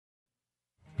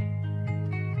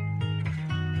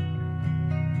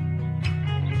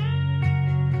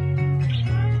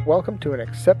Welcome to an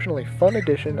exceptionally fun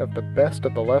edition of the Best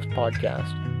of the Left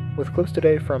podcast, with clips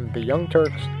today from The Young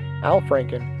Turks, Al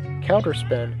Franken,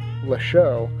 Counterspin, Le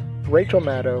Show, Rachel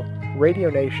Maddow,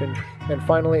 Radio Nation, and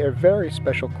finally a very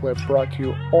special clip brought to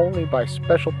you only by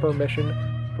special permission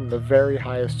from the very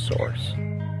highest source.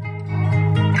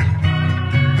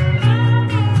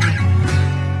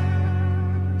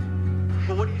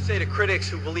 What do you say to critics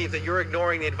who believe that you're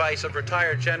ignoring the advice of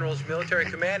retired generals, military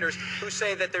commanders, who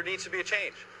say that there needs to be a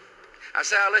change? I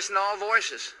say I listen to all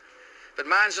voices, but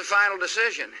mine's the final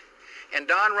decision. And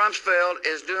Don Rumsfeld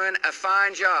is doing a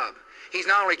fine job. He's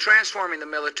not only transforming the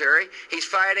military, he's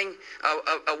fighting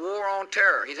a war on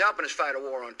terror. He's helping us fight a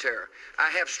war on terror. I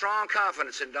have strong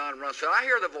confidence in Don Rumsfeld. I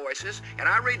hear the voices, and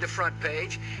I read the front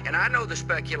page, and I know the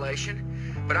speculation.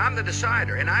 But I'm the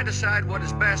decider, and I decide what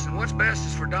is best, and what's best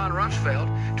is for Don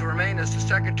Rumsfeld to remain as the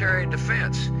Secretary of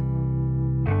Defense.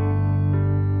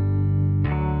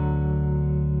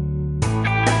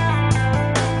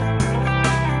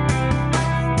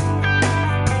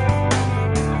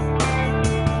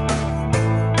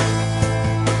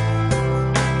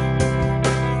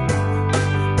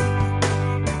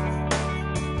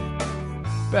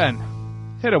 Ben,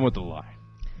 hit him with the line.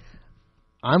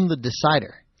 I'm the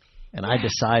decider. And I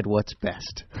decide what's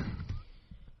best.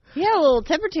 He had a little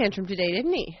temper tantrum today,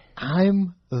 didn't he?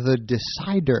 I'm the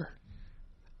decider.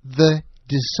 The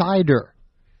decider.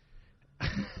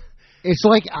 It's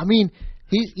like,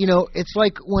 it's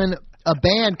like when a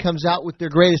band comes out with their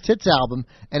greatest hits album,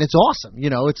 and it's awesome.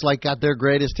 It's like got their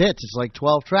greatest hits. It's like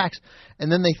 12 tracks.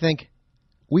 And then they think,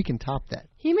 we can top that.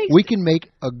 We can make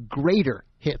a greater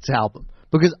hits album.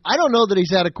 Because I don't know that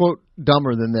he's had a quote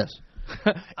dumber than this.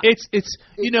 It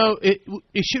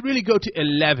should really go to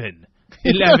 11.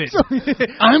 11.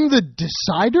 I'm the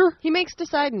decider? He makes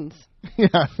decidins.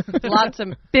 Yeah. Lots of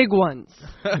big ones.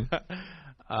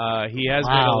 He has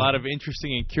made a lot of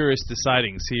interesting and curious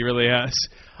decidings. He really has.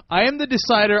 I am the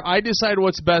decider. I decide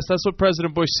what's best. That's what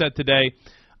President Bush said today.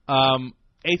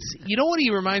 You know what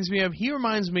he reminds me of? He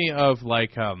reminds me of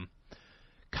like kind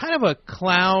of a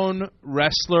clown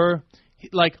wrestler,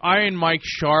 like Iron Mike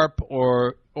Sharp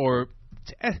or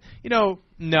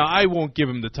no, I won't give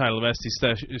him the title of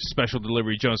SD Special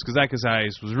Delivery Jones because that guy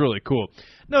was really cool.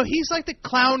 No, he's like the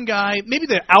clown guy, maybe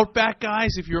the Outback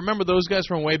guys, if you remember those guys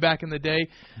from way back in the day,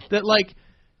 that like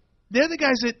they're the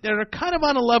guys that are kind of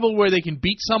on a level where they can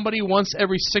beat somebody once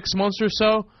every 6 months or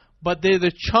so, but they're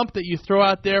the chump that you throw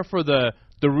out there for the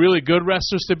really good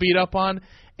wrestlers to beat up on.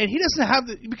 And he doesn't have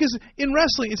because in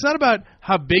wrestling, it's not about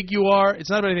how big you are. It's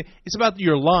not about anything. It's about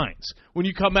your lines. When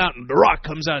you come out and The Rock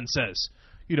comes out and says,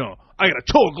 I got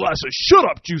a tall glass of shut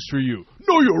up juice for you.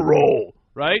 Know your role,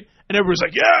 right? And everybody's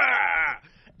like, yeah.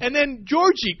 And then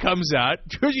Georgie comes out.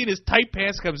 Georgie in his tight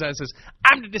pants comes out and says,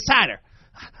 I'm the decider.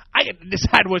 I get to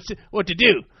decide what to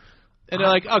do. And they're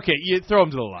like, okay, you throw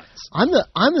him to the lines. I'm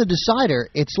the decider.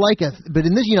 It's like but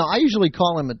in this, I usually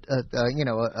call him a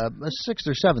 6th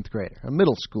or 7th grader, a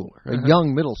middle schooler, a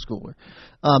young middle schooler.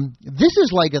 This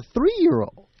is like a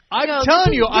 3-year-old. I'm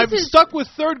telling you, I've stuck with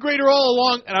 3rd grader all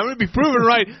along, and I'm going to be proven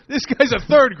right. This guy's a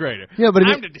 3rd grader. Yeah, but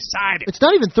I'm the decider. It's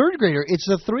not even 3rd grader. It's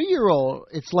a 3-year-old.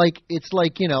 It's like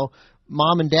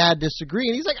mom and dad disagree,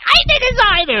 and he's like, I'm the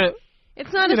decider.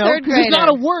 It's not a 3rd grader. It's not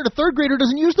a word. A 3rd grader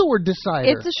doesn't use the word decider.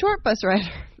 It's a short bus rider.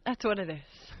 That's what it is.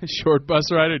 Short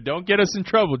bus rider. Don't get us in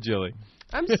trouble, Jilly.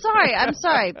 I'm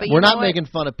sorry. But we're not making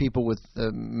fun of people with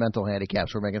mental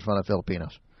handicaps. We're making fun of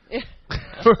Filipinos.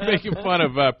 We're making fun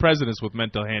of presidents with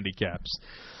mental handicaps.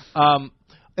 And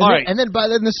then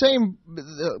the same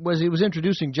he was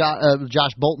introducing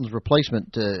Josh Bolten's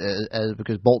replacement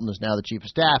because Bolton is now the chief of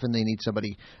staff and they need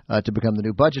somebody to become the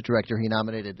new budget director. He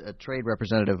nominated a trade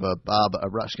representative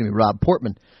Rob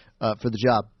Portman for the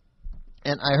job.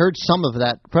 And I heard some of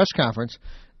that press conference,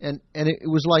 and it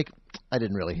was like I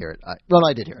didn't really hear it.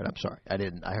 I did hear it. I'm sorry, I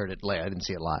didn't. I heard it late. I didn't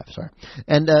see it live. Sorry.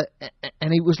 And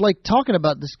he was like talking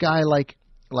about this guy like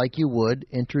you would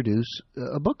introduce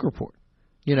a book report.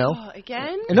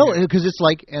 Again? No, because it's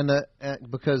like,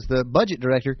 because the budget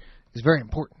director is very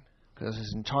important because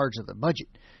he's in charge of the budget,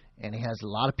 and he has a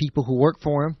lot of people who work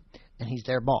for him, and he's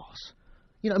their boss.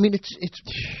 It's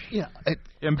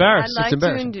embarrassing. I'd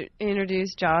like to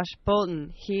introduce Josh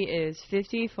Bolten. He is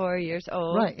 54 years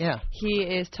old. Right, yeah. He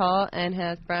is tall and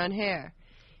has brown hair.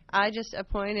 I just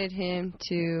appointed him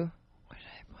to... What did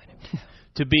I appoint him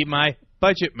to? To be my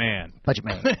budget man. Budget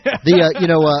man.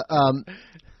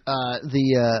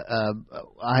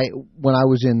 When I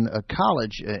was in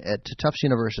college at Tufts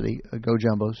University, Go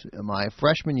Jumbos, my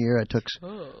freshman year, I took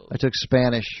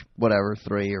Spanish,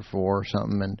 3 or 4 or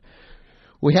something, and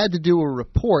we had to do a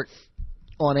report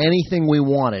on anything we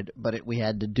wanted, but we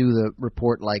had to do the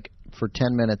report like for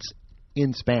 10 minutes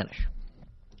in Spanish.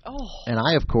 Oh. And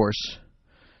I, of course,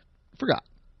 forgot,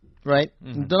 right?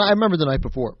 Mm-hmm. I remember the night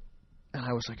before, and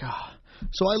I was like,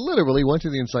 So I literally went to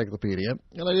the encyclopedia,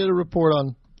 and I did a report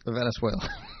on Venezuela.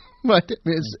 But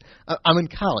I'm in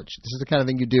college. This is the kind of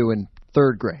thing you do in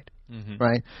third grade. Mm-hmm.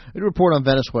 Right? I did a report on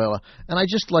Venezuela, and I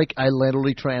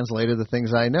literally translated the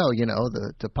things I know.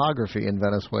 The topography in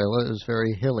Venezuela is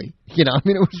very hilly. It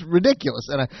was ridiculous.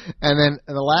 And then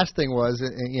the last thing was,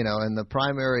 and the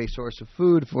primary source of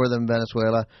food for them in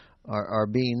Venezuela are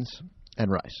beans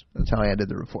and rice. That's how I ended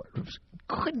the report.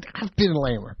 Couldn't have been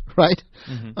lamer, right?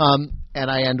 Mm-hmm. And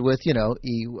I end with,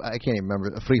 I can't even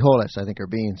remember. Frijoles, I think, are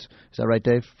beans. Is that right,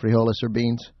 Dave? Frijoles are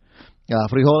beans?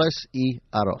 Frijoles y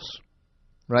arroz.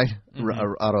 Right? Mm-hmm.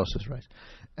 Arroz is rice.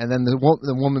 And then the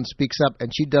woman speaks up, and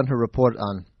she'd done her report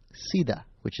on SIDA,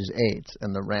 which is AIDS,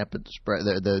 and the rampant spread,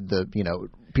 the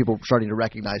people starting to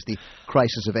recognize the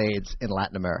crisis of AIDS in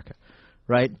Latin America,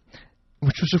 right?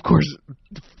 Which was, of course,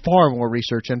 far more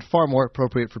research and far more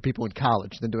appropriate for people in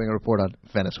college than doing a report on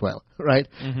Venezuela, right?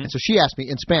 Mm-hmm. And so she asked me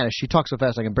in Spanish. She talks so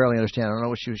fast I can barely understand. I don't know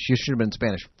what she should have been in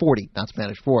Spanish 40, not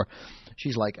Spanish 4.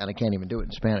 She's like, and I can't even do it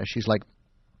in Spanish. She's like,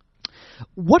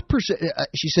 what percent?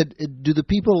 She said, do the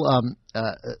people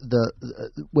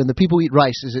when the people eat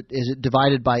rice, is it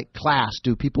divided by class?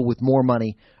 Do people with more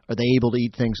money, are they able to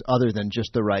eat things other than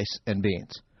just the rice and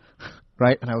beans?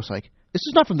 Right? And I was like, this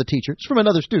is not from the teacher; it's from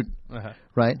another student,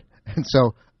 right? And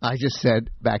so I just said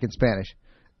back in Spanish,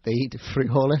 they eat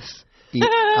frijoles y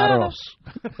arroz.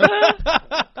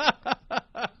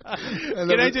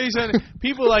 Can I tell you something?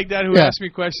 People like that who ask me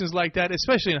questions like that,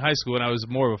 especially in high school when I was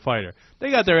more of a fighter, they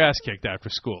got their ass kicked after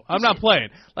school. I'm not playing.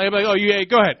 I'm like,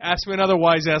 go ahead. Ask me another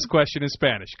wise-ass question in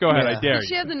Spanish. Go ahead, I dare you. Did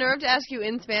she have the nerve to ask you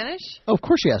in Spanish? Oh, of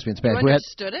course she asked me in Spanish. You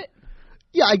understood it?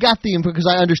 Yeah, I got the input because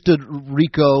I understood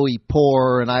rico y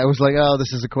por, and I was like, oh,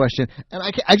 this is a question. And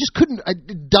I just couldn't,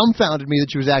 it dumbfounded me that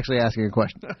she was actually asking a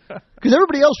question. Because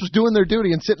everybody else was doing their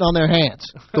duty and sitting on their hands.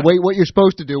 What you're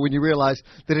supposed to do when you realize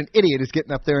that an idiot is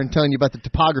getting up there and telling you about the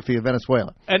topography of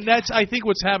Venezuela. And that's, I think,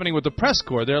 what's happening with the press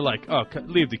corps. They're like, oh,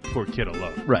 leave the poor kid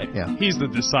alone. Right, yeah. He's the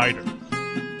decider.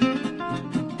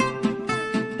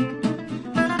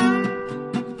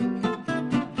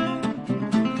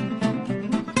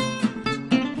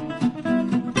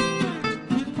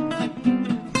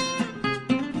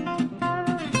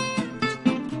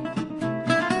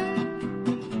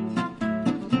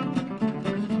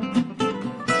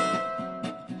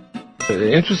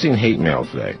 Interesting hate mail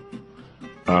today.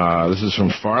 This is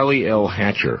from Farley L.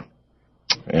 Hatcher.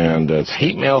 And it's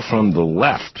hate mail from the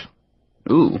left.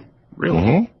 Ooh, really?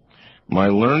 Mm-hmm. My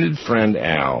learned friend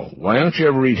Al, why don't you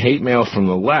ever read hate mail from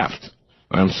the left?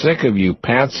 I'm sick of you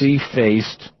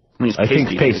pasty-faced... I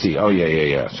think pasty. Oh,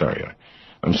 yeah. Sorry.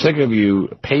 I'm sick of you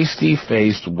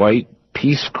pasty-faced white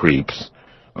peace creeps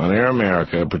on Air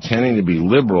America pretending to be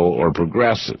liberal or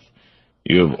progressive.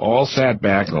 You have all sat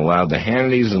back and allowed the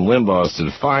Hannitys and Limbaughs to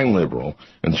define liberal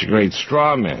and to create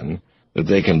straw men that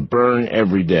they can burn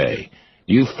every day.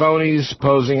 You phonies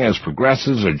posing as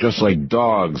progressives are just like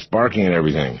dogs barking at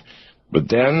everything, but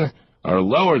then are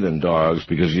lower than dogs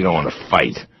because you don't want to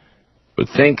fight. But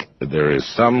think that there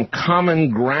is some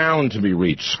common ground to be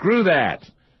reached. Screw that.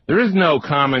 There is no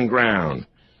common ground.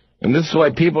 And this is why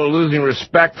people are losing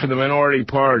respect for the minority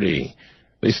party.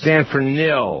 They stand for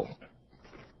nil.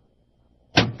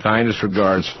 Kindest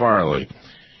regards, Farley.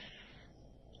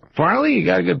 Farley, you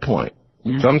got a good point.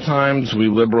 Mm-hmm. Sometimes we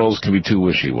liberals can be too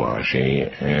wishy-washy,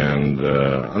 and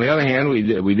on the other hand,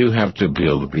 we do have to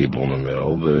appeal to people in the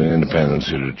middle, the independents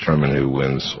who determine who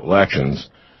wins elections.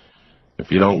 If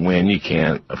you don't win, you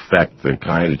can't affect the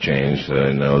kind of change that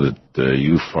I know that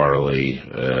you, Farley,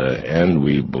 and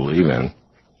we believe in.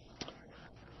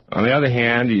 On the other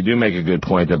hand, you do make a good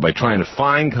point that by trying to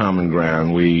find common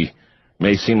ground, we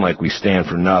may seem like we stand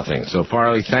for nothing. So,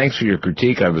 Farley, thanks for your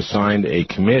critique. I've assigned a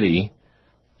committee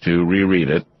to reread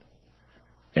it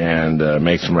and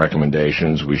make some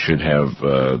recommendations. We should have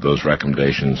those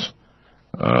recommendations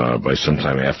by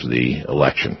sometime after the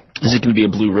election. Is it going to be a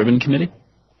blue ribbon committee?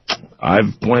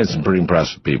 I've appointed some pretty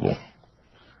impressive people,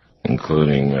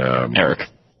 including Eric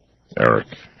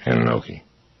Hananoki.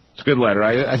 It's a good letter.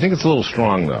 I think it's a little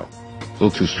strong, though. A little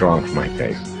too strong for my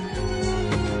taste.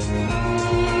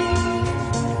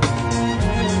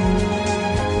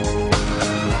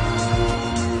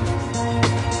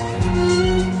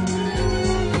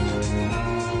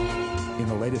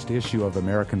 Issue of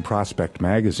American Prospect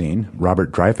magazine,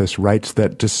 Robert Dreyfuss writes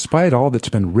that despite all that's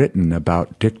been written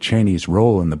about Dick Cheney's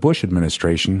role in the Bush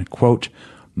administration, quote,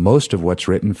 Most of what's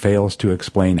written fails to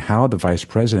explain how the vice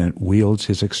president wields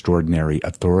his extraordinary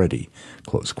authority."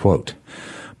 Close quote.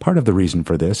 Part of the reason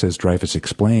for this, as Dreyfus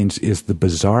explains, is the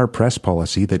bizarre press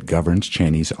policy that governs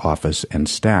Cheney's office and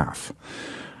staff.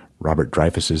 Robert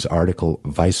Dreyfus's article,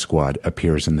 Vice Squad,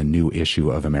 appears in the new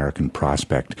issue of American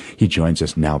Prospect. He joins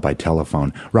us now by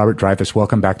telephone. Robert Dreyfus,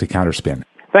 welcome back to Counterspin.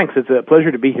 Thanks. It's a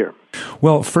pleasure to be here.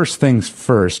 Well, first things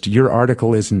first, your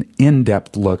article is an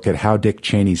in-depth look at how Dick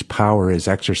Cheney's power is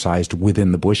exercised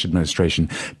within the Bush administration.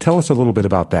 Tell us a little bit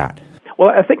about that. Well,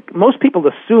 I think most people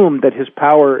assume that his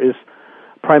power is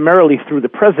primarily through the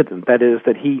president. That is,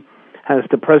 that he has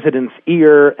the president's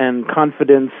ear and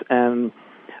confidence and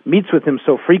meets with him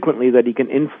so frequently that he can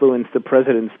influence the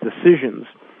president's decisions.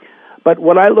 But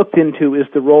what I looked into is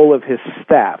the role of his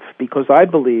staff, because I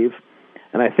believe,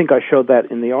 and I think I showed that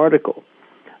in the article,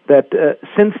 that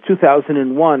since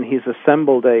 2001 he's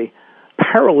assembled a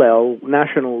parallel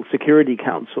National Security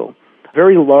Council,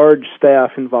 very large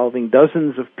staff involving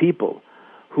dozens of people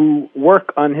who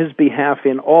work on his behalf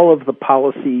in all of the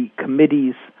policy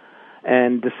committees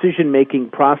and decision-making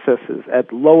processes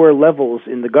at lower levels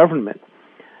in the government,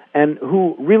 and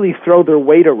who really throw their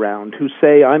weight around, who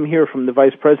say, I'm here from the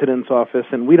vice president's office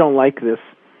and we don't like this,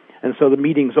 and so the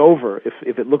meeting's over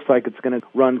if it looks like it's going to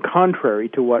run contrary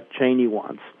to what Cheney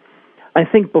wants. I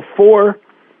think before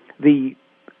the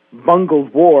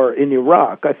bungled war in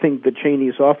Iraq, I think that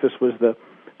Cheney's office was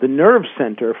the nerve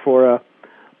center for a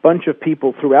bunch of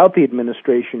people throughout the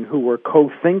administration who were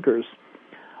co-thinkers.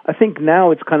 I think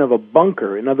now it's kind of a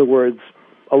bunker. In other words,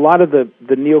 a lot of the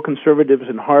neoconservatives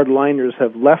and hardliners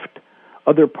have left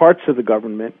other parts of the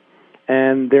government,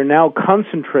 and they're now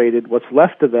concentrated, what's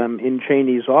left of them, in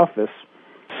Cheney's office,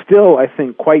 still, I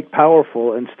think, quite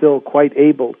powerful and still quite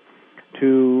able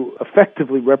to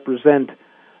effectively represent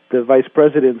the vice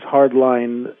president's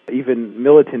hardline, even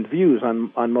militant views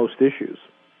on most issues.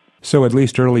 So at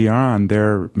least early on,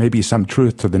 there may be some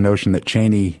truth to the notion that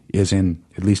Cheney is,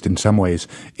 at least in some ways,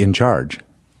 in charge.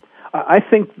 I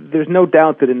think there's no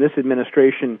doubt that in this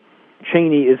administration,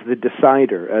 Cheney is the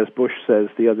decider, as Bush said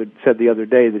the other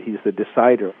day that he's the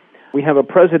decider. We have a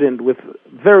president with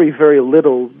very, very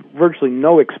little, virtually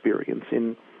no experience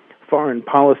in foreign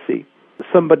policy,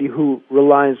 somebody who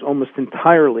relies almost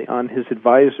entirely on his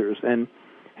advisors, and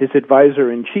his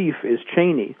advisor-in-chief is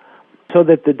Cheney, so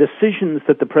that the decisions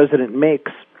that the president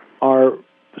makes are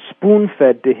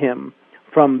spoon-fed to him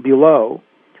from below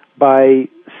by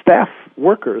staff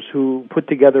workers who put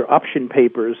together option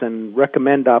papers and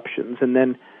recommend options, and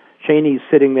then Cheney's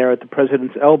sitting there at the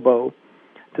president's elbow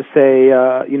to say,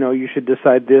 you should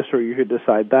decide this or you should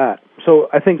decide that. So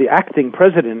I think the acting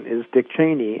president is Dick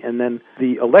Cheney, and then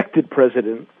the elected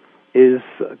president is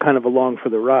kind of along for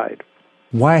the ride.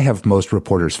 Why have most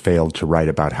reporters failed to write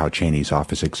about how Cheney's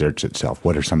office exerts itself?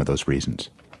 What are some of those reasons?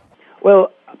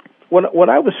 Well, what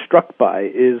I was struck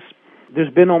by is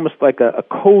there's been almost like a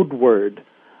code word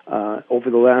over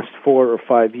the last 4 or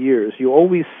 5 years. You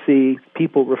always see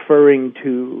people referring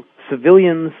to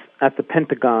civilians at the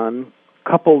Pentagon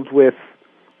coupled with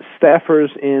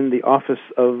staffers in the office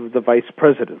of the vice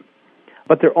president.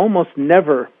 But they're almost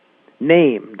never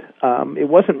named. It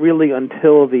wasn't really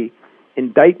until the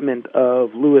indictment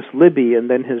of Louis Libby and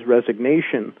then his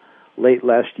resignation late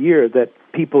last year that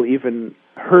people even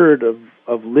heard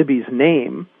of Libby's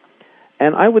name.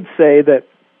 And I would say that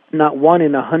not 1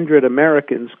 in 100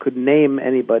 Americans could name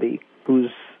anybody who's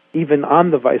even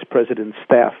on the vice president's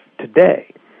staff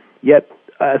today. Yet,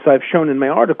 as I've shown in my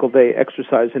article, they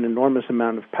exercise an enormous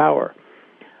amount of power.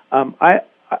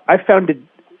 I found it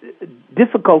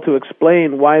difficult to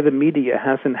explain why the media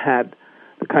hasn't had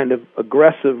the kind of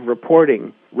aggressive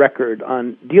reporting record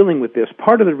on dealing with this.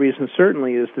 Part of the reason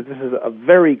certainly is that this is a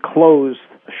very closed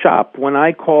shop. When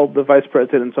I called the vice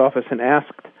president's office and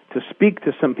asked to speak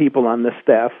to some people on the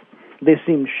staff, they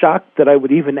seemed shocked that I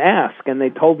would even ask, and they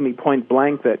told me point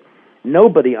blank that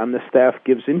nobody on the staff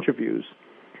gives interviews.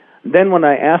 Then when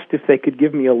I asked if they could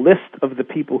give me a list of the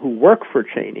people who work for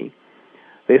Cheney,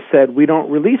 they said, we don't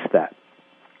release that.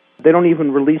 They don't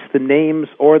even release the names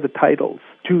or the titles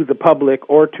to the public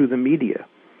or to the media.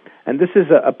 And this is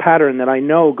a pattern that I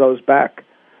know goes back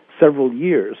several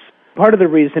years. Part of the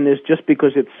reason is just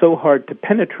because it's so hard to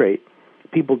penetrate,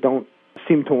 people don't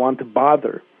seem to want to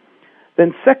bother.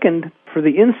 Then second, for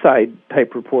the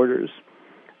inside-type reporters,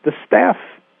 the staff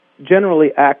generally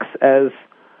acts as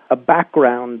a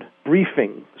background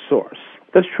briefing source.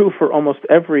 That's true for almost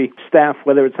every staff,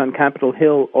 whether it's on Capitol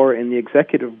Hill or in the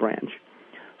executive branch.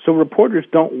 So reporters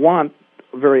don't want,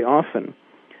 very often,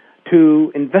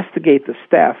 to investigate the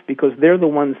staff because they're the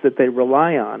ones that they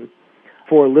rely on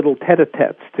for little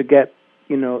tete-a-tetes to get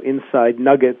inside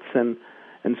nuggets and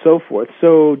so forth.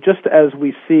 So just as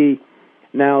we see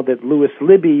now that Louis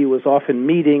Libby was often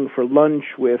meeting for lunch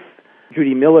with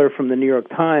Judy Miller from the New York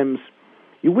Times,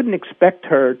 you wouldn't expect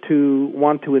her to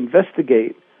want to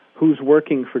investigate who's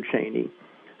working for Cheney,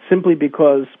 simply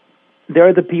because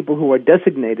they're the people who are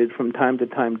designated from time to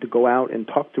time to go out and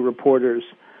talk to reporters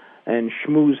and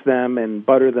schmooze them and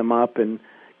butter them up and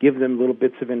give them little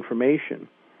bits of information.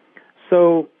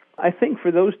 So I think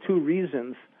for those two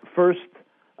reasons, first,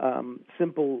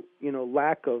 simple,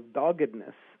 lack of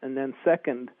doggedness, and then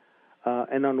second,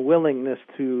 an unwillingness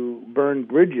to burn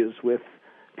bridges with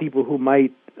people who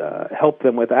might help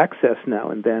them with access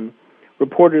now and then,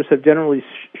 reporters have generally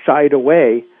shied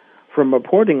away from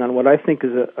reporting on what I think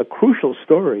is a crucial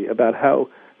story about how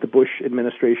the Bush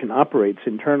administration operates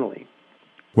internally.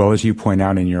 Well, as you point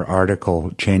out in your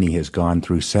article, Cheney has gone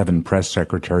through 7 press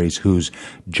secretaries whose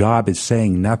job is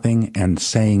saying nothing and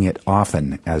saying it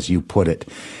often, as you put it.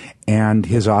 And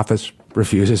his office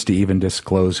refuses to even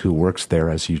disclose who works there,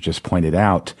 as you just pointed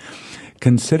out.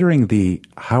 Considering the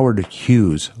Howard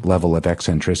Hughes level of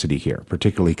eccentricity here,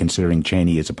 particularly considering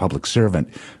Cheney is a public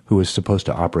servant who is supposed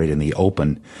to operate in the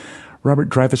open, Robert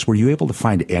Dreyfuss, were you able to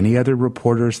find any other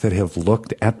reporters that have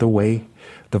looked at the way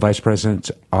the Vice President's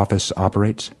office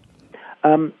operates?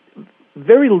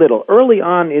 Very little. Early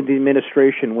on in the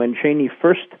administration, when Cheney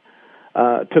first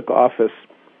took office,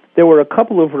 there were a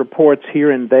couple of reports here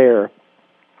and there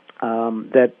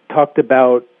that talked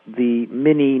about the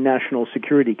mini National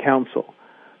Security Council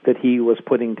that he was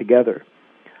putting together.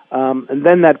 And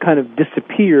then that kind of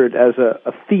disappeared as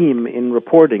a theme in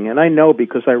reporting. And I know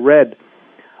because I read,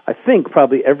 I think,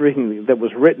 probably everything that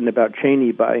was written about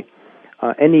Cheney by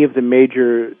any of the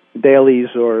major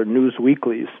dailies or news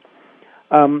weeklies.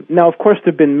 Now, of course,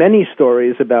 there have been many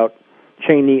stories about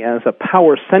Cheney as a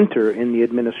power center in the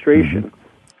administration.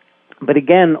 Mm-hmm. But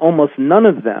again, almost none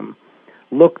of them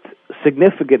looked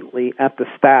significantly at the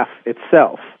staff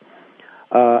itself.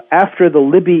 After the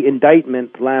Libby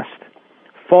indictment last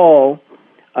fall,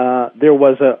 there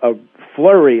was a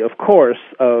flurry, of course,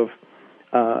 of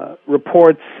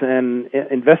reports and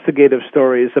investigative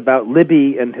stories about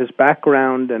Libby and his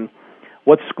background and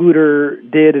what Scooter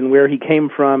did and where he came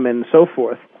from and so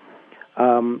forth,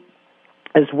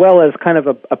 as well as kind of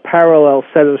a parallel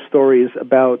set of stories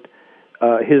about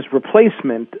his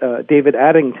replacement, David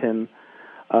Addington,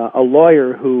 a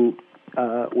lawyer who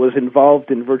was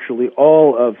involved in virtually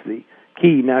all of the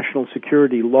key national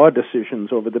security law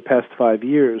decisions over the past 5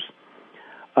 years.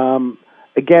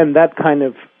 Again, that kind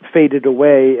of faded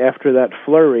away after that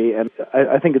flurry, and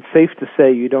I think it's safe to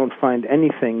say you don't find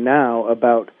anything now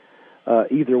about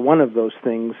either one of those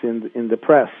things in the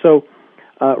press. So,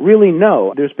 really,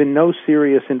 no, there's been no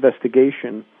serious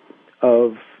investigation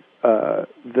of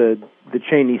the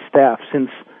Cheney staff since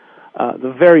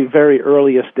the very, very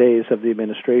earliest days of the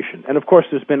administration. And, of course,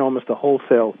 there's been almost a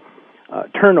wholesale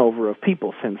turnover of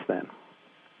people since then.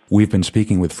 We've been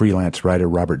speaking with freelance writer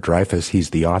Robert Dreyfuss.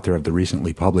 He's the author of the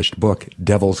recently published book,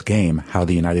 Devil's Game, How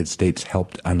the United States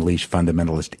Helped Unleash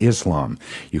Fundamentalist Islam.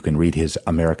 You can read his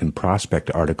American Prospect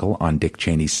article on Dick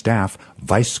Cheney's staff,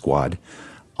 Vice Squad,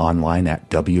 online at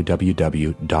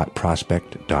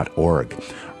www.prospect.org.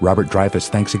 Robert Dreyfuss,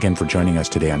 thanks again for joining us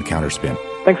today on Counterspin.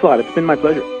 Thanks a lot. It's been my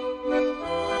pleasure.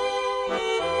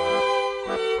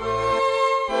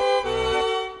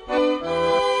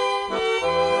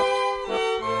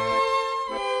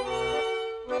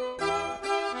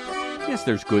 Yes,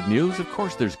 there's good news. Of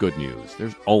course there's good news.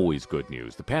 There's always good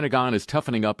news. The Pentagon is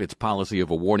toughening up its policy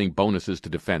of awarding bonuses to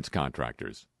defense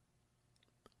contractors.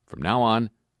 From now on,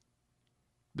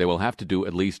 they will have to do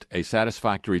at least a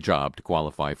satisfactory job to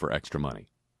qualify for extra money.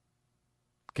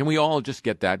 Can we all just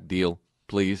get that deal,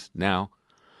 please, now?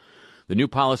 The new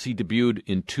policy debuted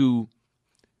in 2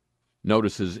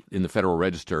 notices in the Federal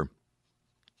Register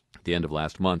at the end of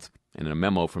last month and in a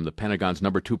memo from the Pentagon's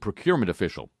number 2 procurement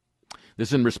official. This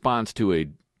is in response to a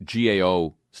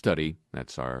GAO study,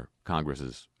 that's our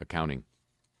Congress's accounting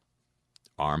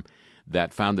arm,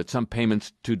 that found that some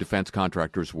payments to defense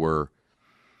contractors were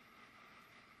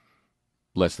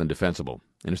less than defensible.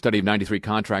 In a study of 93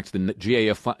 contracts, the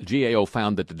GAO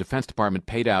found that the Defense Department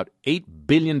paid out $8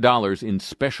 billion in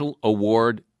special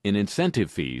award and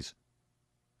incentive fees,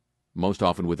 most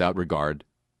often without regard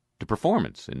to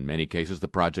performance. In many cases, the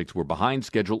projects were behind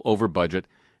schedule, over budget,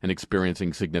 and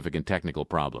experiencing significant technical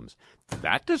problems. If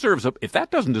that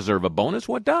doesn't deserve a bonus,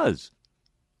 what does?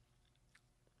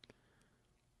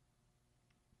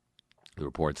 The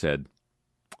report said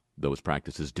those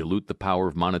practices dilute the power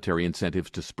of monetary incentives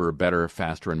to spur better,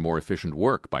 faster, and more efficient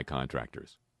work by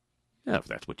contractors. Yeah, if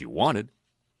that's what you wanted.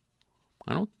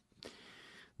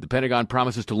 The Pentagon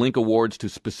promises to link awards to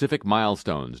specific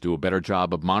milestones, do a better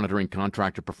job of monitoring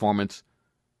contractor performance.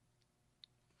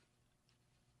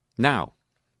 Now,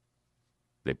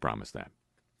 they promise that.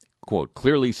 Quote,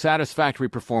 clearly satisfactory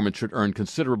performance should earn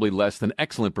considerably less than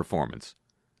excellent performance.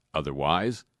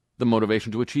 Otherwise, the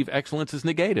motivation to achieve excellence is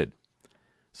negated,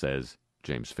 says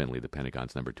James Finley, the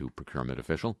Pentagon's number 2 procurement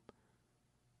official.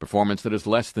 Performance that is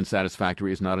less than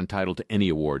satisfactory is not entitled to any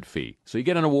award fee. So you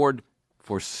get an award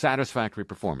for satisfactory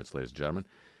performance, ladies and gentlemen.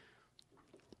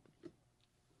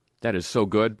 That is so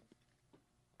good.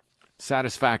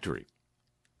 Satisfactory.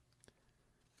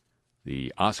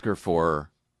 The Oscar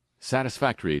for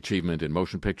satisfactory achievement in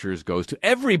motion pictures goes to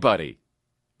everybody.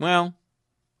 Well,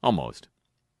 almost.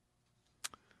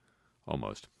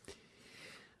 Almost.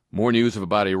 More news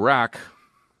about Iraq.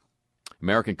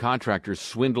 American contractors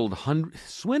swindled.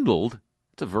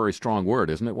 It's a very strong word,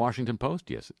 isn't it? Washington Post?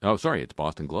 Yes. Oh, sorry, it's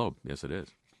Boston Globe. Yes, it is.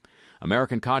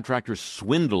 American contractors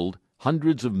swindled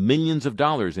hundreds of millions of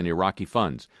dollars in Iraqi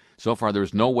funds. So far, there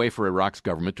is no way for Iraq's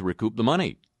government to recoup the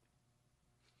money.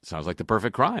 Sounds like the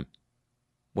perfect crime.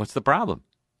 What's the problem?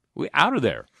 We're out of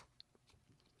there.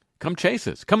 Come chase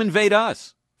us. Come invade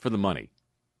us for the money.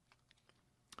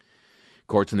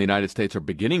 Courts in the United States are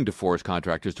beginning to force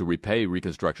contractors to repay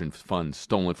reconstruction funds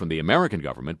stolen from the American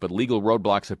government, but legal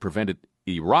roadblocks have prevented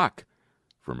Iraq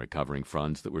from recovering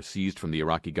funds that were seized from the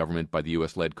Iraqi government by the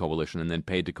U.S.-led coalition and then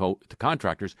paid to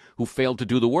contractors who failed to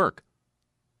do the work.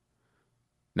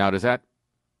 Now,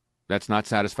 that's not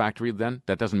satisfactory then?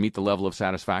 That doesn't meet the level of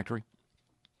satisfactory?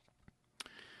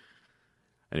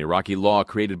 An Iraqi law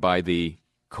created by the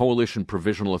Coalition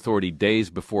Provisional Authority days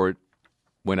before it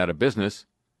went out of business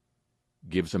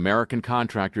gives American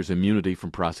contractors immunity from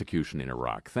prosecution in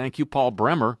Iraq. Thank you, Paul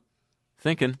Bremer.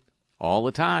 Thinking all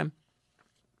the time.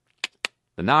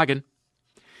 The noggin.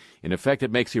 In effect, it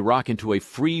makes Iraq into a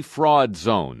free fraud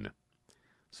zone,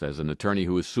 says an attorney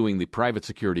who is suing the private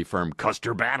security firm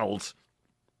Custer Battles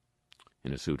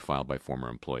in a suit filed by former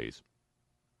employees.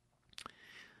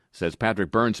 Says Patrick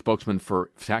Burns, spokesman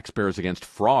for Taxpayers Against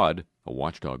Fraud, a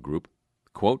watchdog group,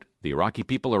 quote, the Iraqi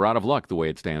people are out of luck the way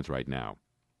it stands right now.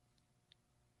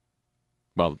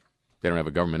 Well, they don't have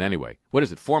a government anyway. What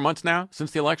is it, 4 months now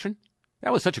since the election?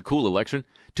 That was such a cool election.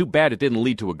 Too bad it didn't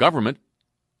lead to a government.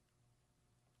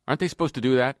 Aren't they supposed to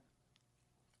do that?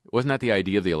 Wasn't that the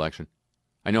idea of the election?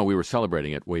 I know we were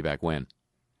celebrating it way back when.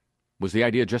 Was the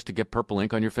idea just to get purple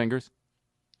ink on your fingers?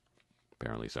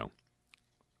 Apparently so.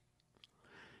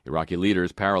 Iraqi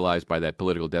leaders, paralyzed by that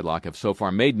political deadlock, have so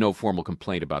far made no formal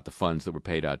complaint about the funds that were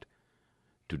paid out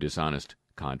to dishonest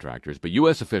contractors. But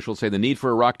U.S. officials say the need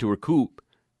for Iraq to recoup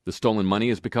the stolen money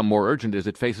has become more urgent as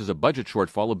it faces a budget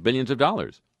shortfall of billions of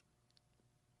dollars.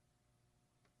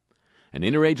 An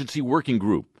interagency working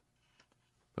group,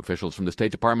 officials from the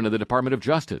State Department and the Department of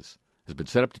Justice, has been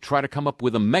set up to try to come up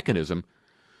with a mechanism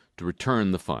to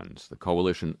return the funds. The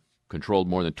coalition controlled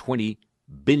more than $20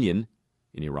 billion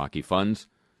in Iraqi funds.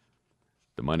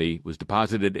 The money was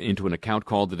deposited into an account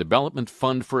called the Development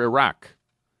Fund for Iraq,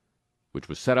 which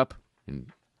was set up,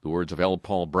 in the words of L.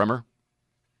 Paul Bremer,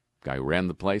 guy who ran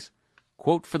the place,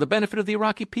 quote, for the benefit of the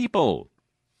Iraqi people.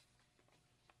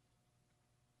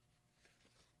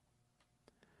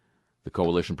 The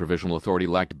Coalition Provisional Authority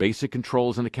lacked basic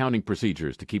controls and accounting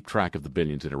procedures to keep track of the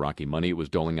billions in Iraqi money it was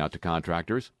doling out to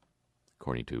contractors,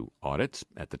 according to audits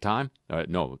at the time.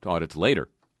 Audits later.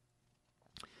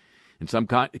 In some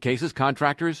cases,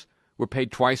 contractors were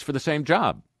paid twice for the same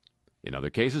job. In other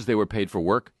cases, they were paid for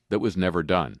work that was never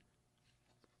done.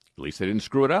 At least they didn't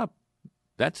screw it up.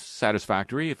 That's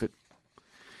satisfactory. Do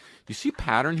you see a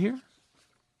pattern here?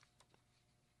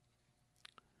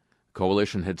 The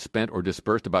coalition had spent or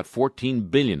dispersed about $14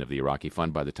 billion of the Iraqi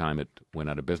fund by the time it went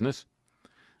out of business.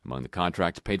 Among the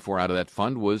contracts paid for out of that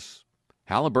fund was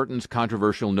Halliburton's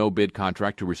controversial no-bid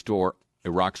contract to restore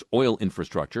Iraq's oil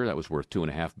infrastructure. That was worth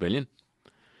 $2.5 billion.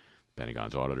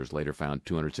 Pentagon's auditors later found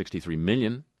 $263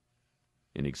 million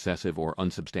in excessive or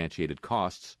unsubstantiated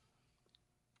costs.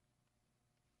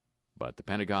 But the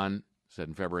Pentagon said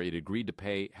in February it agreed to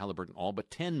pay Halliburton all but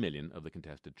 $10 million of the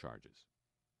contested charges.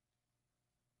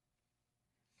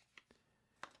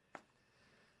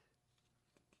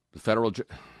 The federal it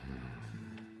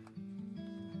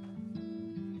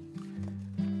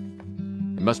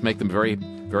must make them very,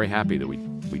 very happy that we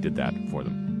did that for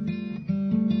them.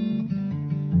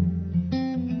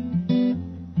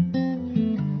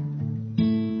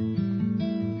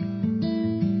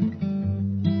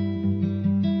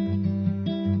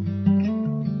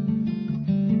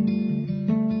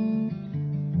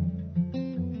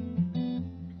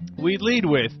 We lead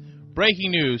with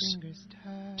breaking news.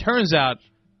 Turns out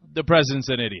the president's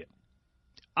an idiot.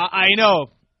 I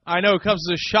know it comes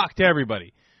as a shock to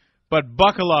everybody, but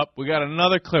buckle up. We got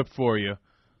another clip for you.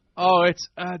 Oh, it's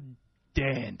a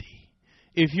dandy.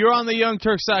 If you're on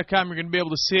theyoungturks.com, you're going to be able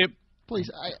to see it. Please,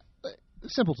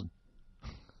 Simpleton.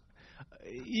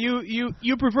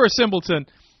 You prefer Simpleton.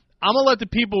 I'm going to let the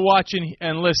people watch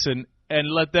and listen and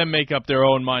let them make up their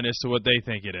own mind as to what they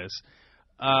think it is.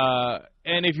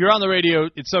 And if you're on the radio,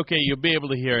 it's okay. You'll be able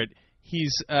to hear it.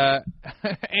 He's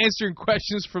answering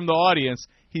questions from the audience.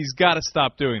 He's got to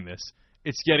stop doing this.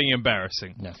 It's getting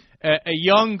embarrassing. No. A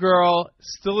young girl,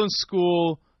 still in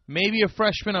school, maybe a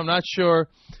freshman, I'm not sure,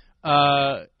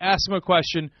 asked him a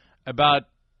question about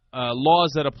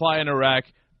laws that apply in Iraq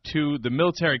to the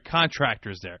military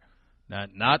contractors there.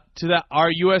 Not to our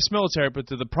U.S. military, but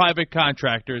to the private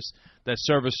contractors that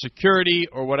serve as security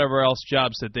or whatever else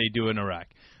jobs that they do in Iraq.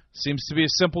 Seems to be a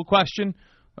simple question,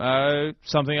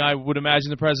 something I would imagine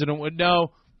the president would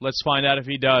know. Let's find out if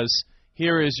he does.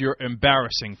 Here is your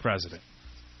embarrassing president.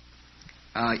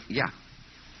 Yeah,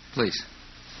 please.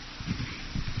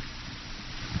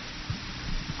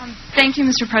 Thank you,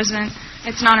 Mr. President.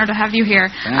 It's an honor to have you here.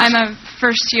 Thanks. I'm a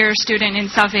first-year student in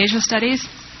South Asia Studies.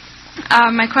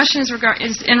 My question is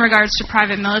in regards to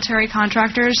private military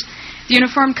contractors. The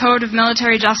Uniform Code of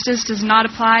Military Justice does not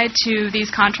apply to these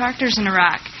contractors in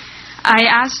Iraq. I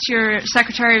asked your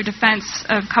Secretary of Defense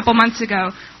a couple months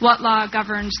ago what law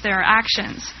governs their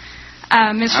actions.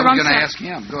 Mr. I was going to ask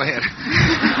him. Go ahead.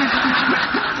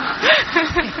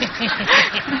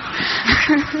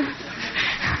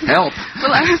 Help.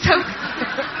 Well, I was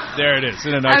there it is,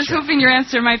 in a nutshell. I was hoping your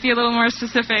answer might be a little more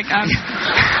specific.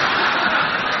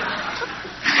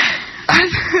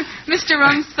 Mr.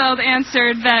 Rumsfeld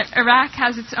answered that Iraq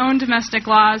has its own domestic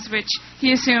laws, which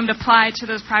he assumed applied to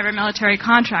those private military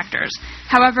contractors.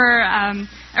 However,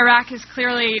 Iraq is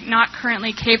clearly not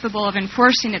currently capable of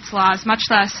enforcing its laws, much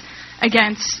less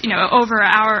against, over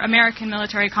our American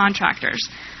military contractors.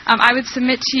 I would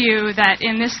submit to you that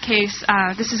in this case,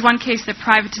 this is one case that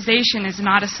privatization is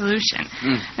not a solution.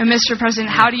 And Mr.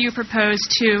 President, how do you propose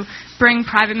to bring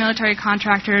private military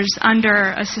contractors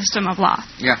under a system of law?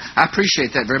 Yeah, I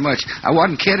appreciate that very much. I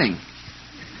wasn't kidding.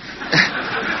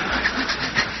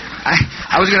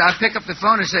 I'd pick up the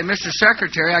phone and say, Mr.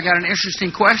 Secretary, I got an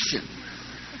interesting question.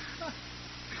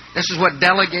 This is what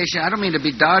delegation, I don't mean to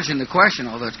be dodging the question,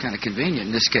 although it's kind of convenient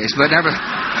in this case, but never.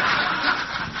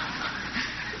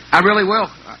 I really will.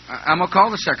 I'm going to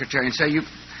call the Secretary and say, you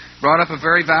brought up a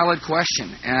very valid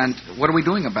question, and what are we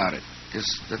doing about it? Because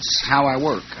that's how I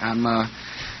work.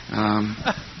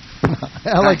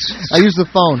 Alex, I use the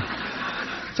phone.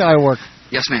 That's how I work.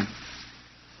 Yes, ma'am.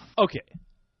 Okay.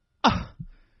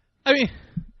 I mean,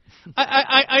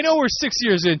 I know we're 6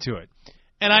 years into it,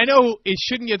 and I know it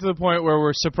shouldn't get to the point where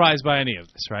we're surprised by any of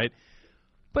this, right?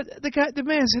 But the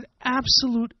man's an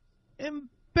absolute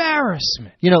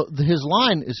embarrassment. His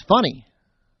line is funny.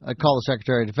 I call the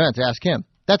Secretary of Defense, ask him.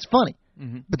 That's funny.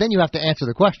 Mm-hmm. But then you have to answer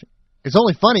the question. It's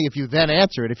only funny if you then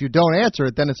answer it. If you don't answer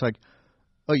it, then it's like,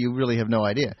 oh, you really have no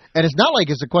idea. And it's not like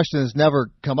it's a question that's never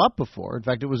come up before. In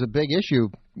fact, it was a big issue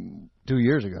 2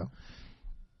 years ago.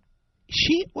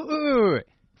 Wait.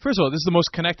 First of all, this is the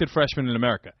most connected freshman in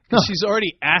America. She's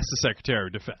already asked the Secretary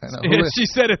of Defense. She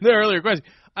said in the earlier question,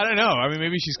 I don't know. I mean,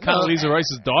 maybe she's Condoleezza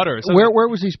Rice's daughter or something. Where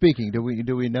was he speaking? Do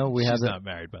we know? She's not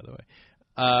married, by the way.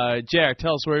 JR,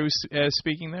 tell us where he was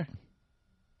speaking there.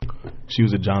 She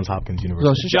was at Johns Hopkins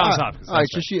University. Johns Hopkins. All right,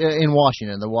 so she in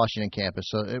Washington, the Washington campus.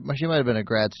 So she might have been a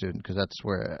grad student because that's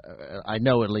where I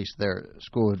know at least their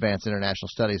School of Advanced International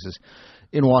Studies is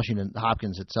in Washington.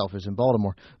 Hopkins itself is in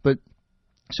Baltimore. But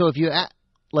so if you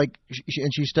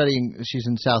and she's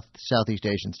in Southeast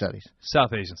Asian Studies.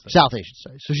 South Asian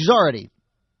Studies. So she's already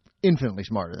infinitely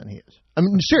smarter than he is. I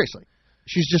mean, seriously.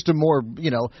 She's just a more,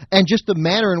 and just the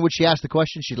manner in which she asked the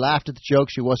question, she laughed at the joke.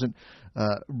 She wasn't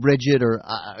rigid or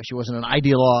she wasn't an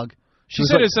ideologue. She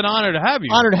said it's an honor to have you.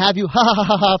 Honor to have you. Ha, ha,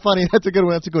 ha, ha, funny. That's a good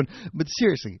one. But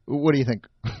seriously, what do you think?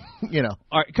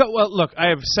 All right. Well, look, I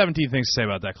have 17 things to say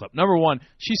about that clip. Number one,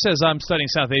 she says, I'm studying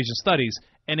South Asian Studies.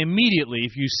 And immediately,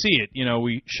 if you see it,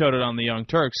 we showed it on the Young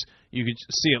Turks. You could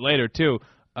see it later, too.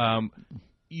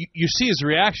 You see his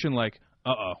reaction like,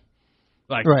 uh-oh.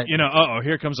 Like, right.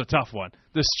 Here comes a tough one.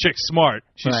 This chick's smart.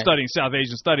 She's studying South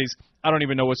Asian Studies. I don't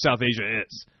even know what South Asia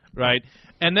is, right?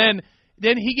 And then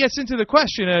he gets into the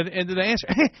question and the answer.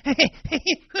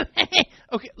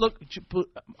 Okay, look,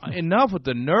 enough with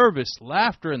the nervous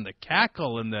laughter and the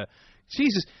cackle and the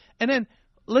Jesus. And then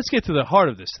let's get to the heart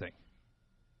of this thing.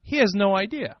 He has no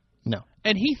idea. No.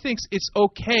 And he thinks it's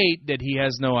okay that he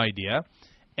has no idea.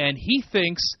 And he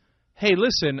thinks, hey,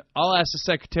 listen, I'll ask the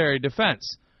Secretary of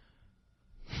Defense.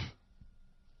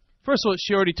 First of all,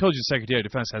 she already told you the Secretary of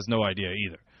Defense has no idea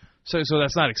either. So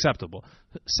that's not acceptable.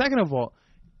 Second of all,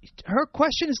 her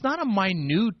question is not a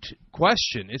minute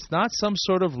question. It's not some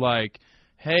sort of like,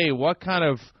 hey, what kind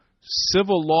of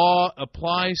civil law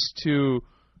applies to,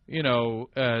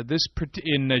 this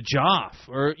in Najaf?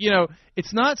 Or,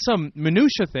 it's not some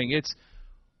minutia thing. It's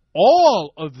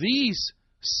all of these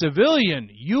civilian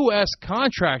U.S.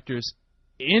 contractors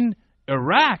in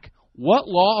Iraq, what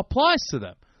law applies to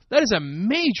them? That is a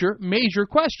major, major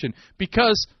question,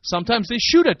 because oftentimes they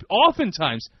shoot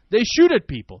at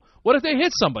people. What if they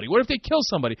hit somebody? What if they kill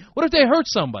somebody? What if they hurt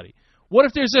somebody? What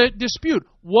if there's a dispute?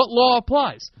 What law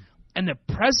applies? And the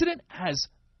president has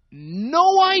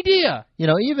no idea.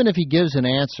 Even if he gives an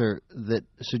answer that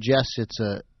suggests it's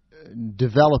a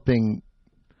developing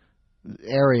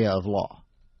area of law.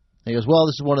 He goes, well,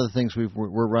 this is one of the things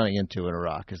we're running into in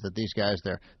Iraq, is that these guys,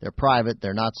 they're private,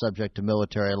 they're not subject to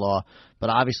military law, but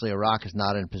obviously Iraq is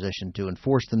not in a position to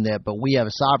enforce them there, but we have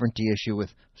a sovereignty issue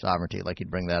with sovereignty, like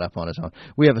he'd bring that up on his own.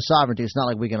 We have a sovereignty. It's not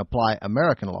like we can apply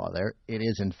American law there. It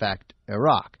is, in fact,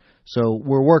 Iraq. So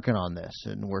we're working on this,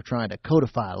 and we're trying to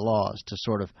codify laws to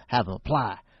sort of have them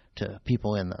apply to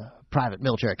people in the private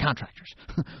military contractors.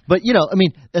 But,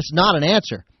 that's not an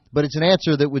answer, but it's an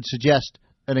answer that would suggest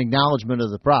an acknowledgement of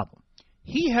the problem.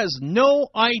 He has no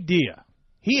idea.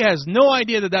 He has no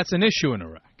idea that that's an issue in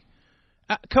Iraq.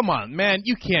 Come on, man,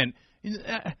 you can't.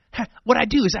 What I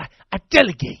do is I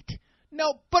delegate.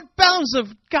 No, but bounds of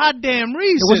goddamn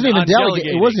reason. It wasn't even delegate.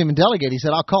 It wasn't even delegate. He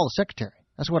said, "I'll call the secretary."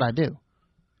 That's what I do.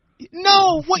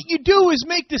 No, what you do is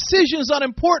make decisions on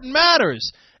important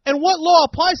matters. And what law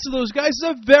applies to those guys is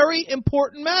a very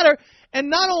important matter. And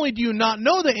not only do you not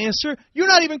know the answer, you're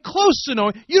not even close to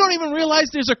knowing. You don't even realize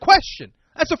there's a question.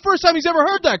 That's the first time he's ever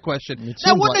heard that question.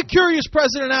 Now, wouldn't a curious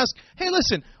president ask, hey,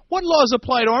 listen, what laws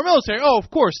apply to our military? Oh,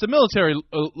 of course, the military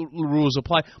rules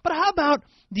apply. But how about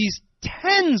these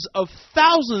tens of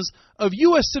thousands of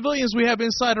U.S. civilians we have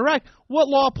inside Iraq? What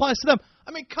law applies to them?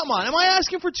 I mean, come on. Am I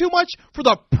asking for too much for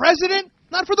the president?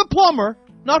 Not for the plumber,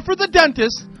 not for the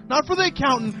dentist, not for the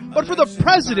accountant, but for the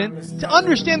president to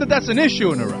understand that that's an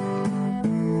issue in Iraq.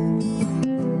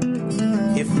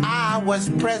 If I was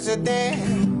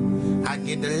president, I'd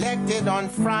get elected on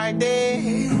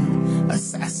Friday,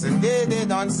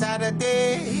 assassinated on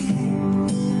Saturday,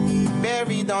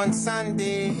 buried on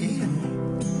Sunday.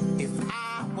 If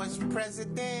I was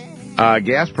president...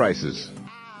 Gas prices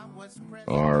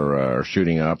are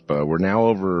shooting up. We're now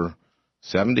over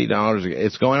 $70.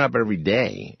 It's going up every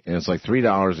day, and it's like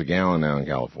 $3 a gallon now in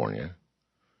California.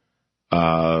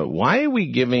 Why are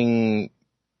we giving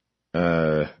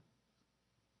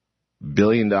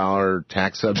billion-dollar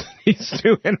tax subsidies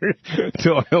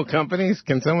to oil companies?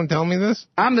 Can someone tell me this?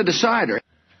 I'm the decider.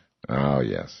 Oh,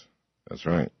 yes. That's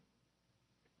right.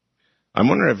 I'm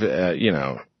wondering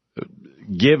if,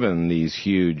 given these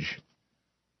huge,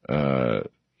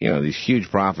 these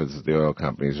huge profits that the oil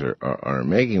companies are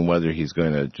making, whether he's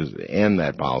going to just end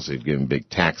that policy of giving big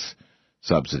tax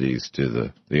subsidies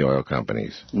to the oil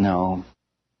companies. No.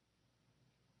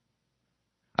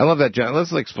 I love that, John.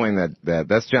 Let's explain that.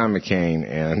 That's John McCain,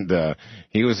 and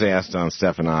he was asked on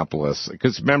Stephanopoulos,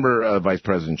 because remember Vice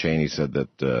President Cheney said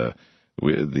that the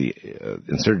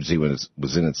insurgency was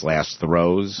in its last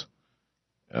throes.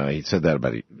 He said that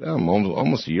about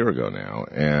almost a year ago now,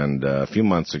 and a few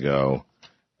months ago,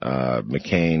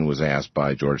 McCain was asked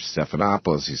by George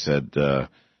Stephanopoulos. He said,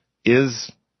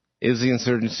 "Is the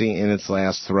insurgency in its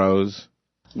last throes?"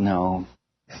 No.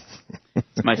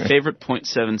 It's my favorite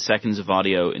 0.7 seconds of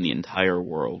audio in the entire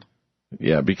world.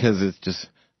 Yeah, because it's just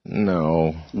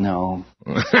no. No.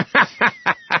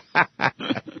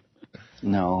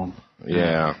 No.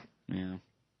 Yeah. Yeah.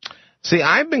 See,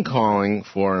 I've been calling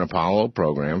for an Apollo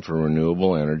program for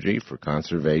renewable energy, for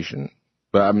conservation.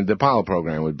 But, I mean, the Apollo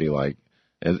program would be like,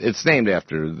 it's named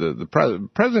after the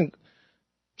President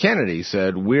Kennedy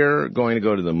said, we're going to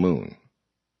go to the moon.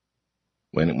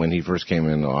 When he first came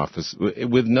into office,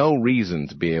 with no reason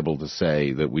to be able to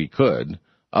say that we could,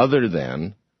 other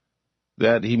than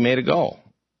that he made a goal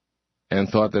and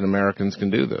thought that Americans can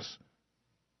do this.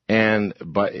 And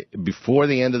before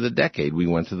the end of the decade, we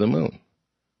went to the moon.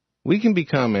 We can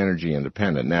become energy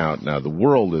independent. Now the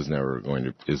world is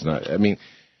not, I mean,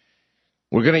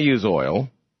 we're going to use oil,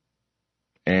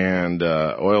 and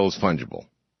oil is fungible.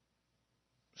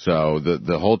 So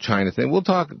the whole China thing, we'll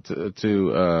talk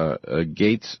to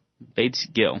Bates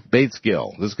Gill. Bates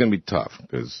Gill. This is going to be tough,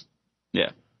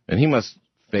 and he must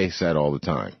face that all the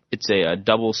time. It's a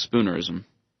double spoonerism.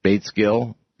 Bates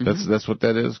Gill? Mm-hmm. That's what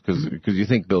that is? Because you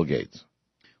think Bill Gates.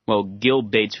 Well, Gill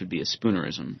Bates would be a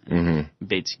spoonerism. Mm-hmm.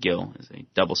 Bates Gill is a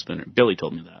double spooner. Billy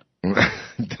told me that.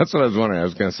 That's what I was wondering. I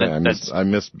was going to say I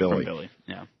missed Billy. From Billy,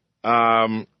 yeah.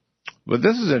 But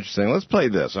this is interesting. Let's play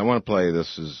this. I want to play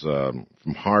this is from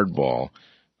Hardball.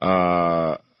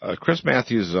 Chris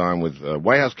Matthews is on with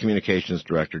White House Communications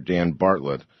Director Dan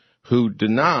Bartlett, who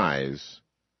denies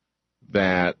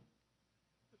that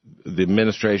the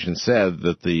administration said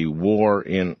that the war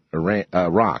in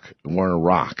Iraq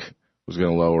was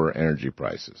going to lower energy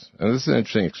prices. And this is an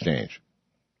interesting exchange.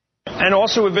 And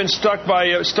also we've been stuck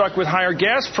with higher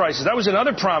gas prices. That was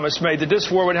another promise made, that this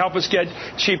war would help us get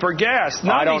cheaper gas.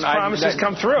 None of these promises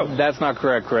come through. That's not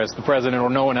correct, Chris. The president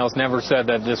or no one else never said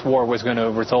that this war was going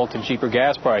to result in cheaper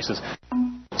gas prices.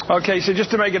 Okay, so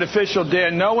just to make it official,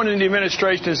 Dan, no one in the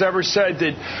administration has ever said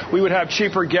that we would have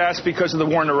cheaper gas because of the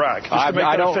war in Iraq. Just to make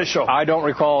it official. I don't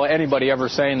recall anybody ever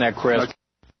saying that, Chris.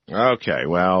 Okay,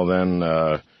 well, then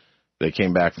they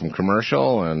came back from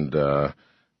commercial, and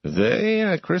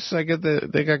Chris, I get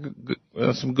they got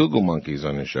some Google monkeys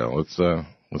on the show.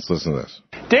 Let's listen to this.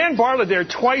 Dan Bartlett there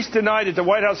twice denied that the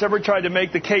White House ever tried to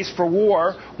make the case for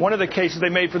war. One of the cases they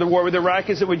made for the war with Iraq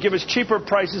is it would give us cheaper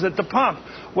prices at the pump.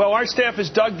 Well, our staff has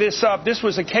dug this up. This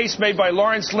was a case made by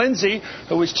Lawrence Lindsay,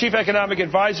 who was chief economic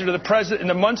advisor to the president in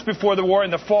the months before the war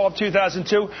in the fall of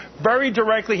 2002. Very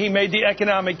directly, he made the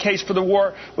economic case for the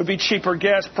war would be cheaper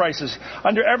gas prices.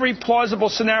 Under every plausible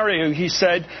scenario, he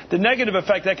said, the negative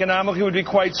effect economically would be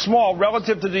quite small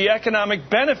relative to the economic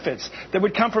benefits that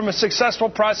would come from a successful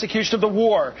prosecution of the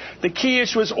war. The key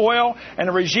issue is oil, and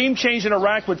a regime change in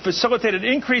Iraq would facilitate an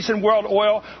increase in world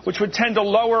oil, which would tend to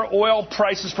lower oil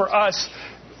prices for us.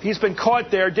 He's been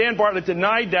caught there. Dan Bartlett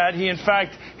denied that.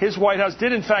 His White House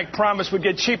did, in fact, promise we'd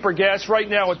get cheaper gas right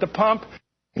now at the pump.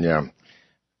 Yeah.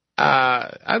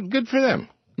 Good for them.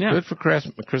 Yeah. Good for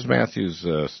Chris Matthews'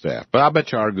 staff. But I'll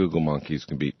bet you our Google monkeys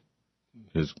can beat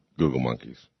his Google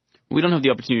monkeys. We don't have the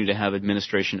opportunity to have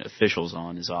administration officials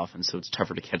on as often, so it's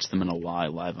tougher to catch them in a lie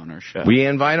live on our show. We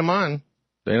invite them on.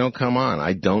 They don't come on.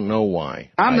 I don't know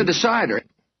why. I'm the decider.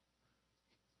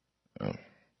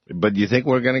 But you think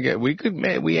we're going to get? We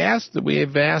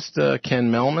have asked Ken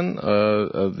Melman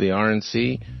of the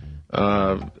RNC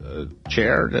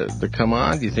chair to come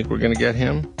on. Do you think we're going to get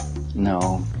him?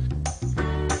 No.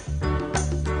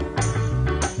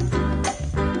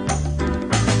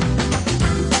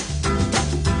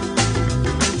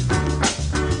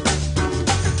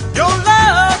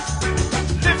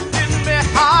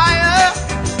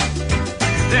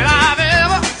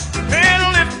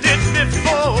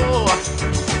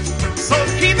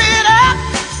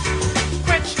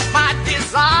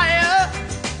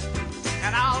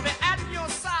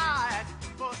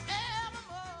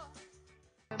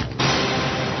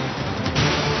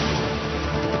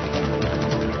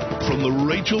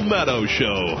 Rachel Maddow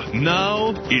Show.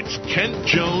 Now, it's Kent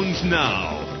Jones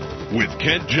Now. With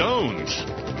Kent Jones.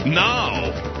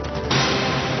 Now.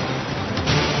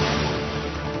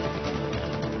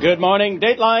 Good morning,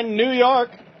 Dateline, New York.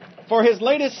 For his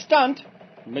latest stunt,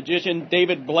 magician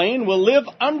David Blaine will live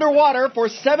underwater for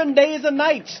 7 days and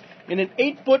nights in an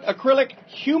 8-foot acrylic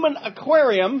human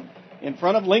aquarium in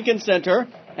front of Lincoln Center,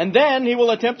 and then he will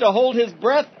attempt to hold his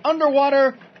breath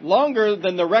underwater longer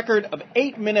than the record of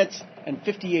 8 minutes and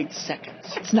 58 seconds.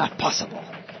 It's not possible.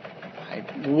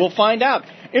 We'll find out.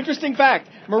 Interesting fact,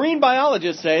 marine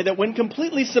biologists say that when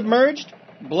completely submerged,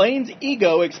 Blaine's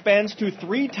ego expands to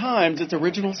 3 times its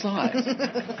original size.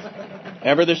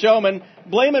 Ever the showman,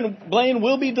 Blaine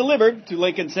will be delivered to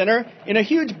Lincoln Center in a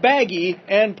huge baggie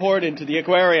and poured into the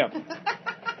aquarium.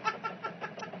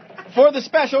 For the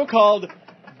special called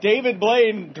David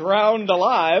Blaine Drowned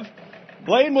Alive,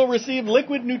 Blaine will receive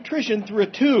liquid nutrition through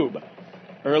a tube.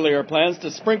 Earlier plans to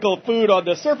sprinkle food on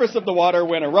the surface of the water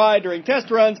went awry during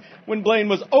test runs when Blaine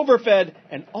was overfed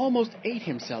and almost ate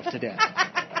himself to death.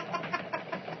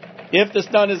 If the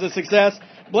stunt is a success,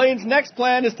 Blaine's next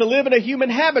plan is to live in a human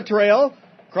habit-trail,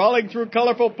 crawling through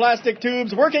colorful plastic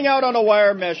tubes, working out on a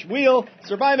wire mesh wheel,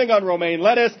 surviving on romaine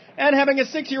lettuce, and having a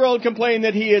 6-year-old complain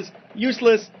that he is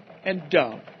useless and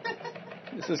dumb.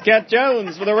 This is Kent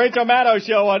Jones for the Rachel Maddow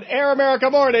Show on Air America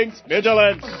Mornings.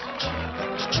 Vigilance!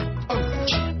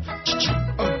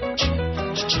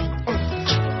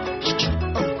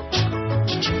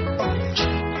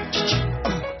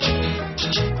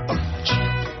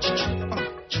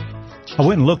 I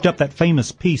went and looked up that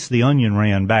famous piece The Onion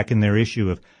ran back in their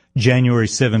issue of January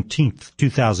 17th,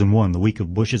 2001, the week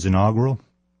of Bush's inaugural.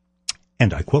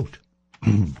 And I quote,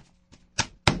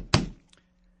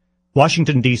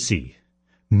 Washington, D.C.,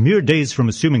 mere days from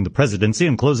assuming the presidency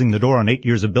and closing the door on 8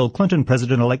 years of Bill Clinton,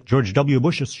 President-elect George W.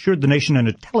 Bush assured the nation in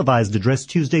a televised address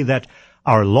Tuesday that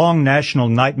our long national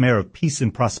nightmare of peace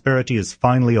and prosperity is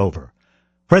finally over.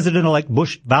 President-elect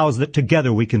Bush vows that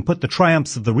together we can put the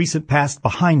triumphs of the recent past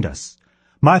behind us.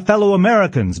 My fellow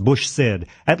Americans, Bush said,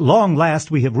 at long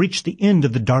last we have reached the end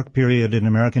of the dark period in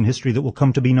American history that will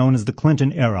come to be known as the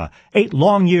Clinton era. 8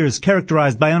 long years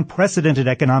characterized by unprecedented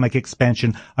economic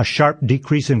expansion, a sharp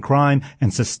decrease in crime,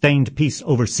 and sustained peace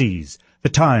overseas. The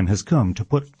time has come to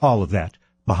put all of that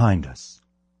behind us.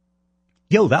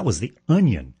 Yo, that was The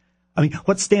Onion. I mean,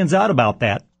 what stands out about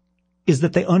that is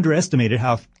that they underestimated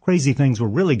how crazy things were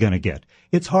really going to get.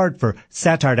 It's hard for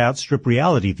satire to outstrip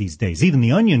reality these days. Even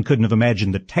The Onion couldn't have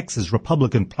imagined the Texas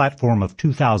Republican platform of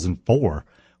 2004,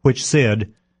 which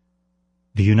said,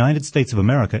 "The United States of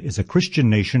America is a Christian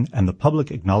nation, and the public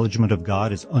acknowledgement of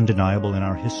God is undeniable in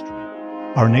our history.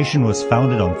 Our nation was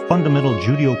founded on fundamental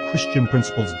Judeo-Christian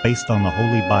principles based on the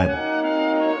Holy Bible."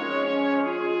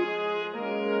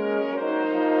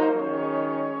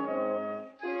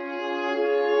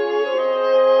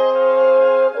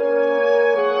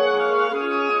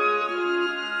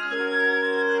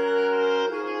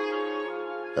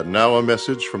 And now a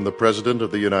message from the President of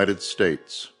the United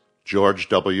States, George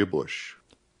W. Bush.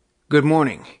 Good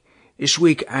morning. This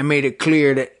week I made it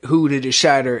clear that who the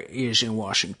decider is in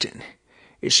Washington.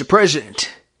 It's the President.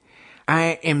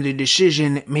 I am the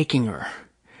decision-maker.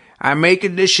 I make the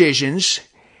decisions,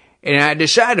 and I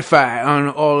decidify on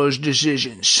all those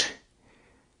decisions.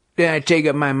 Then I take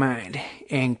up my mind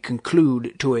and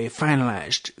conclude to a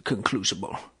finalized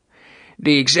conclusible.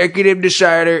 The executive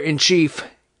decider-in-chief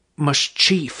must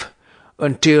chief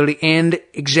until the end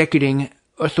executing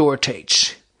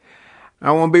authoritates.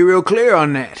 I want to be real clear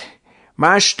on that.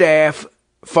 My staff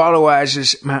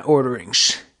followizes my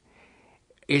orderings.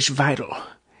 It's vital.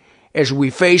 As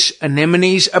we face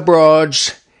anemones abroad,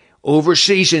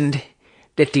 overseasoned,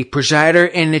 that the presider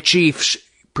and the chiefs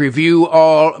preview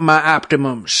all my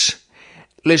optimums,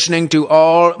 listening to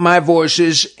all my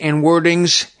voices and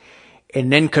wordings,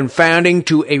 and then confounding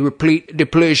to a replete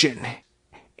depletion,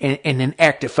 and then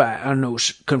actify on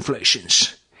those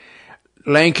conflations.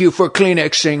 Thank you for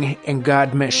Kleenexing, and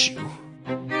God bless you.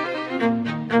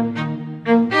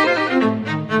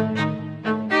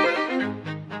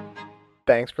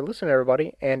 Thanks for listening,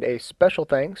 everybody, and a special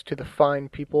thanks to the fine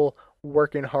people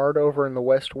working hard over in the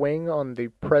West Wing on the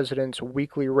President's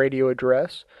weekly radio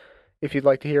address. If you'd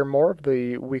like to hear more of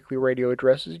the weekly radio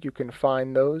addresses, you can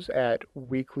find those at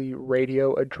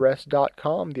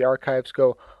weeklyradioaddress.com. The archives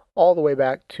go all the way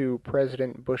back to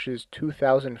President Bush's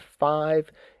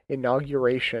 2005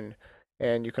 inauguration,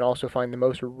 and you can also find the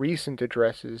most recent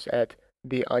addresses at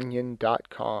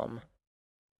theonion.com.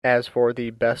 As for the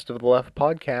Best of the Left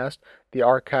podcast, the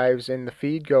archives in the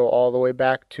feed go all the way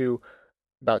back to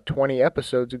about 20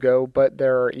 episodes ago, but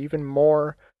there are even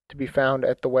more to be found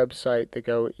at the website that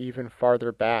go even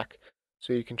farther back,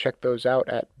 so you can check those out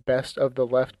at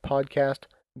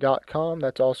bestoftheleftpodcast.com.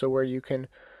 That's also where you can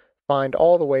find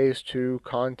all the ways to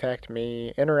contact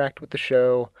me, interact with the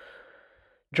show,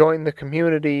 join the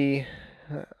community,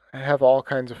 have all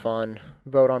kinds of fun,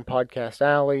 vote on Podcast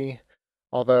Alley.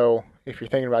 Although, if you're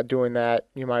thinking about doing that,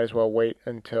 you might as well wait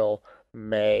until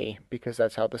May, because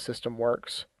that's how the system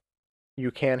works.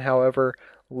 You can, however,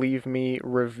 leave me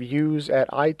reviews at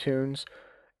iTunes.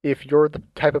 If you're the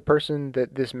type of person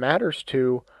that this matters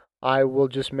to, I will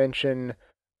just mention,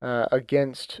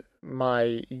 against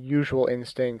my usual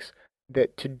instincts,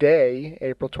 that today,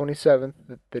 April 27th,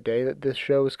 the day that this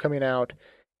show is coming out,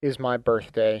 is my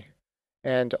birthday.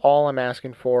 And all I'm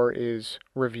asking for is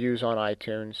reviews on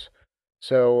iTunes.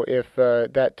 So if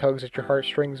that tugs at your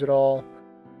heartstrings at all,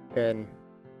 then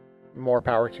more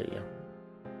power to you.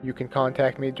 You can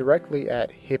contact me directly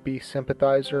at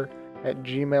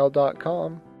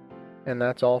hippiesympathizer@gmail.com. And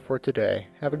that's all for today.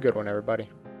 Have a good one, everybody.